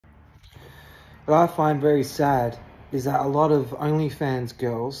What I find very sad is that a lot of OnlyFans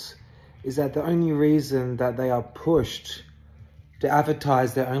girls, is that the only reason that they are pushed to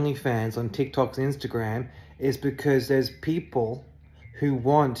advertise their OnlyFans on TikTok and Instagram is because there's people who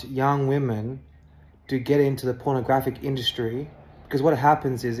want young women to get into the pornographic industry. Because what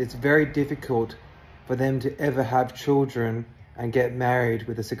happens is it's very difficult for them to ever have children and get married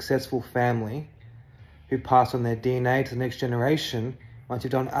with a successful family who pass on their DNA to the next generation once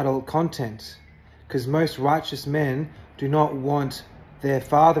you've done adult content. Because most righteous men do not want their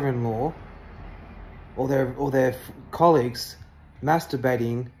father-in-law or their colleagues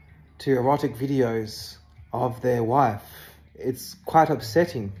masturbating to erotic videos of their wife. It's quite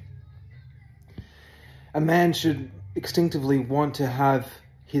upsetting. A man should instinctively want to have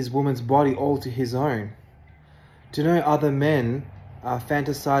his woman's body all to his own. To know other men are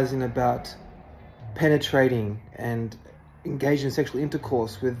fantasizing about penetrating and engaging in sexual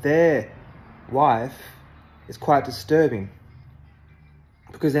intercourse with their wife is quite disturbing,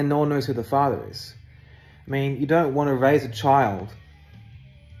 because then no one knows who the father is. I mean, you don't want to raise a child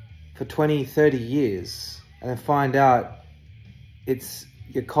for 20, 30 years and then find out it's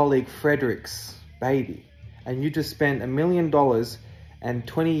your colleague Frederick's baby, and you just spent $1 million and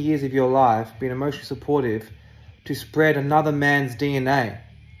 20 years of your life being emotionally supportive to spread another man's DNA.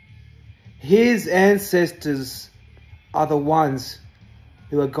 His ancestors are the ones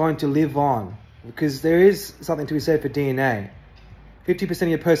who are going to live on, because there is something to be said for DNA. 50% of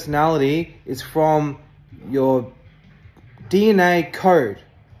your personality is from your DNA code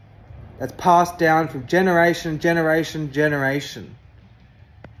that's passed down from generation.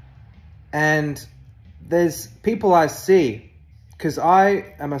 And there's people I see, because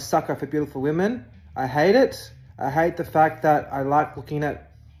I am a sucker for beautiful women. I hate it. I hate the fact that I like looking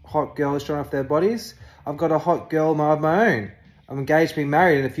at hot girls showing off their bodies. I've got a hot girl of my own. I'm engaged to be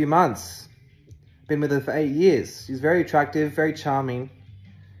married in a few months. Been with her for 8 years. She's very attractive, very charming.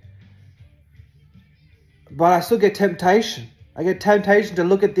 But I still get temptation. I get temptation to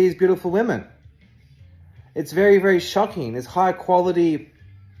look at these beautiful women. It's very, very shocking. There's high quality,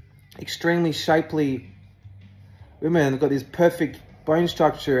 extremely shapely women. They've got this perfect bone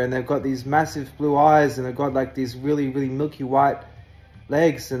structure, and they've got these massive blue eyes, and they've got like these really, really milky white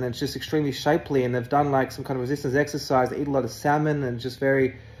legs, and it's just extremely shapely, and they've done like some kind of resistance exercise. They eat a lot of salmon, and just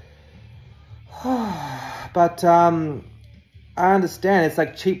very... But I understand it's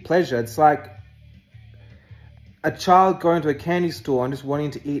like cheap pleasure. It's like a child going to a candy store and just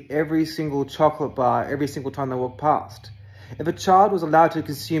wanting to eat every single chocolate bar every single time they walk past. If a child was allowed to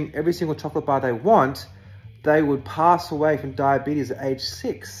consume every single chocolate bar they want, they would pass away from diabetes at age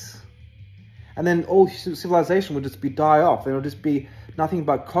 6. And then all civilization would just die off. There would just be nothing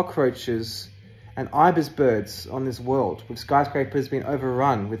but cockroaches and ibis birds on this world, with skyscrapers being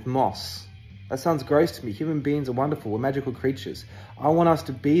overrun with moss. That sounds gross to me. Human beings are wonderful. We're magical creatures. I want us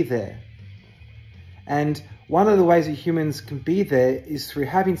to be there. And one of the ways that humans can be there is through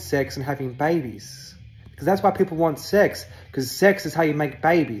having sex and having babies. Because that's why people want sex, because sex is how you make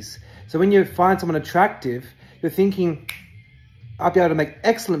babies. So when you find someone attractive, you're thinking, I'll be able to make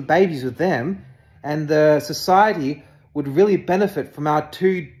excellent babies with them, and the society would really benefit from our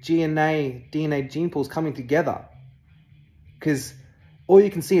two DNA gene pools coming together. Because all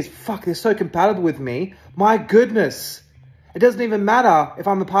you can see is, fuck, they're so compatible with me. My goodness. It doesn't even matter if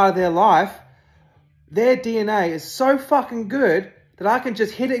I'm a part of their life. Their DNA is so fucking good that I can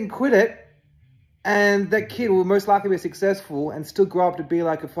just hit it and quit it, and that kid will most likely be successful and still grow up to be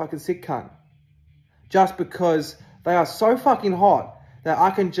like a fucking sick cunt. Just because they are so fucking hot that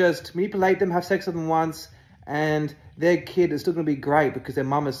I can just manipulate them, have sex with them once, and their kid is still going to be great because their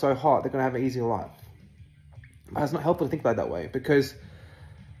mum is so hot, they're going to have an easier life. But it's not helpful to think about it that way, because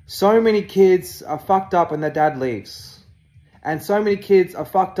so many kids are fucked up when their dad leaves. And so many kids are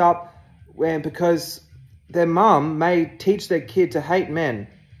fucked up because their mum may teach their kid to hate men,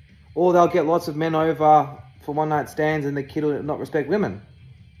 or they'll get lots of men over for one night stands and the kid will not respect women.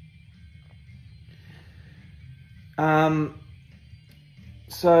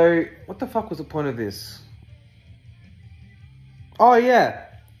 So what the fuck was the point of this? Oh yeah,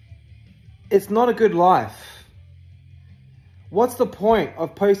 it's not a good life. What's the point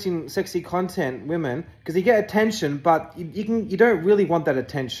of posting sexy content, women? Because you get attention, but you don't really want that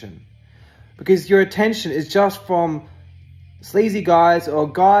attention. Because your attention is just from sleazy guys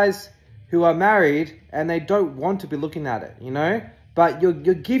or guys who are married and they don't want to be looking at it, you know? But you're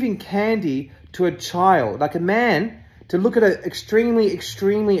giving candy to a child, like a man, to look at an extremely,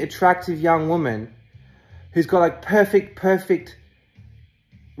 extremely attractive young woman who's got like perfect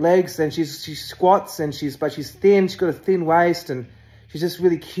legs, and she squats, and she's thin, she's got a thin waist, and she's just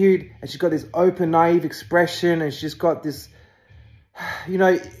really cute, and she's got this open, naive expression, and she's got this, you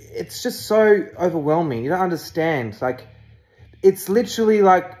know, it's just so overwhelming. You don't understand. Like, it's literally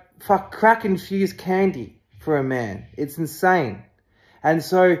like fuck crack-infused candy for a man. It's insane. And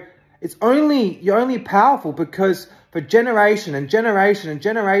so you're only powerful because for generation and generation and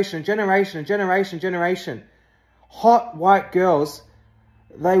generation and generation and generation and generation, hot white girls,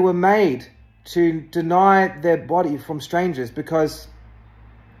 they were made to deny their body from strangers because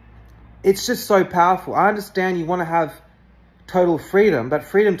it's just so powerful. I understand you want to have total freedom, but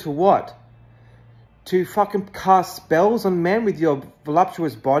freedom to what? To fucking cast spells on men with your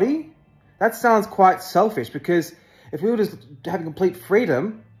voluptuous body? That sounds quite selfish, because if we were just having complete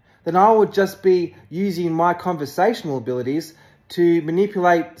freedom, then I would just be using my conversational abilities to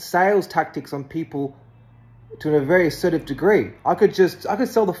manipulate sales tactics on people to a very assertive degree. I could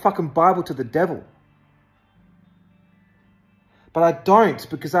sell the fucking Bible to the devil. But I don't,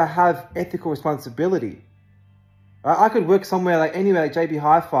 because I have ethical responsibility. I could work somewhere like anywhere like JB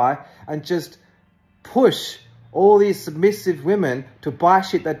Hi-Fi and just push all these submissive women to buy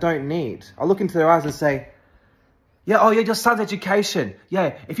shit they don't need. I look into their eyes and say, yeah, oh yeah, your son's education.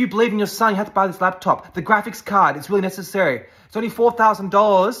 Yeah, if you believe in your son, you have to buy this laptop. The graphics card, it's really necessary. It's only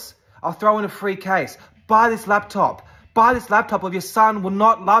 $4,000. I'll throw in a free case. Buy this laptop. Buy this laptop or your son will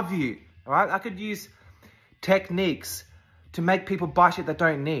not love you. All right? I could use techniques to make people buy shit they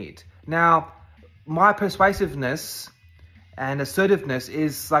don't need. Now, my persuasiveness and assertiveness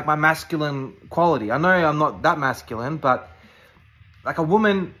is like my masculine quality. I know I'm not that masculine, but like a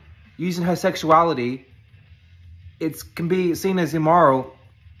woman using her sexuality, it can be seen as immoral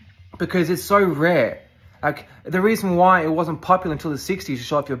because it's so rare. Like, the reason why it wasn't popular until the 60s to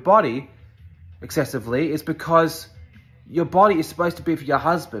show off your body excessively is because your body is supposed to be for your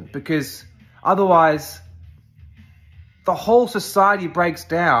husband, because otherwise the whole society breaks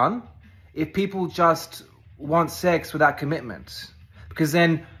down if people just want sex without commitment. Because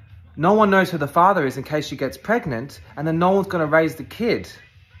then no one knows who the father is in case she gets pregnant, and then no one's going to raise the kid.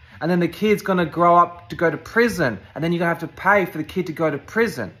 And then the kid's going to grow up to go to prison, and then you're going to have to pay for the kid to go to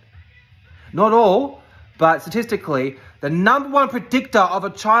prison. Not all, but statistically, the #1 predictor of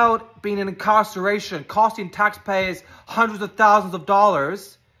a child being in incarceration, costing taxpayers hundreds of thousands of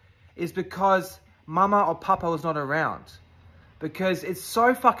dollars, is because mama or papa was not around. Because it's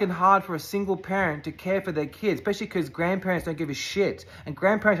so fucking hard for a single parent to care for their kids, especially because grandparents don't give a shit. And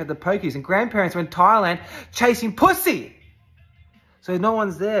grandparents have the pokies, and grandparents are in Thailand chasing pussy. So no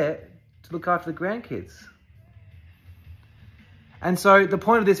one's there to look after the grandkids. And so the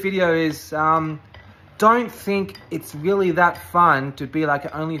point of this video is, don't think it's really that fun to be like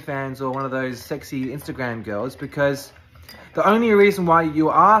an OnlyFans or one of those sexy Instagram girls, because the only reason why you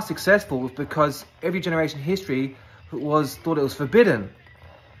are successful is because every generation in history thought it was forbidden,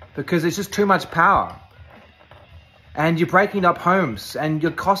 because it's just too much power. And you're breaking up homes, and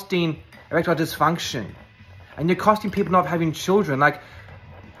you're costing erectile dysfunction, and you're costing people not having children. Like,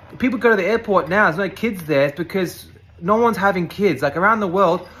 people go to the airport now, there's no kids there, it's because no one's having kids. Like, around the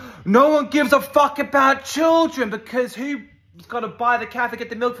world, no one gives a fuck about children, because who's got to buy the cow to get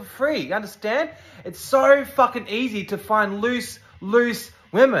the milk for free? You understand? It's so fucking easy to find loose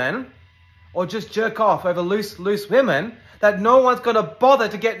women, or just jerk off over loose women, that no one's going to bother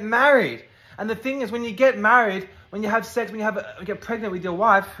to get married. And the thing is, when you get married, when you have sex, when you get pregnant with your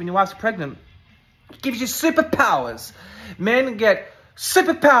wife, when your wife's pregnant, it gives you superpowers. Men get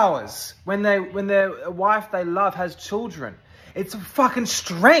superpowers when their wife they love has children. It's a fucking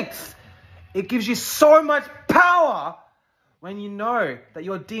strength. It gives you so much power when you know that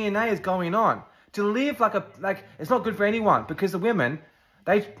your DNA is going on. To live like it's not good for anyone, because the women,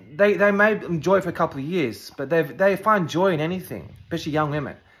 they may enjoy it for a couple of years, but they find joy in anything, especially young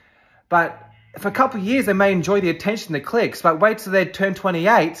women. But for a couple of years, they may enjoy the attention, the clicks, but wait till they turn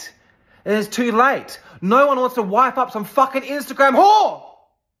 28, and it's too late. No one wants to wipe up some fucking Instagram whore.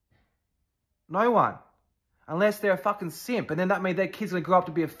 No one. Unless they're a fucking simp, and then that means their kid's gonna grow up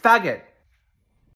to be a faggot.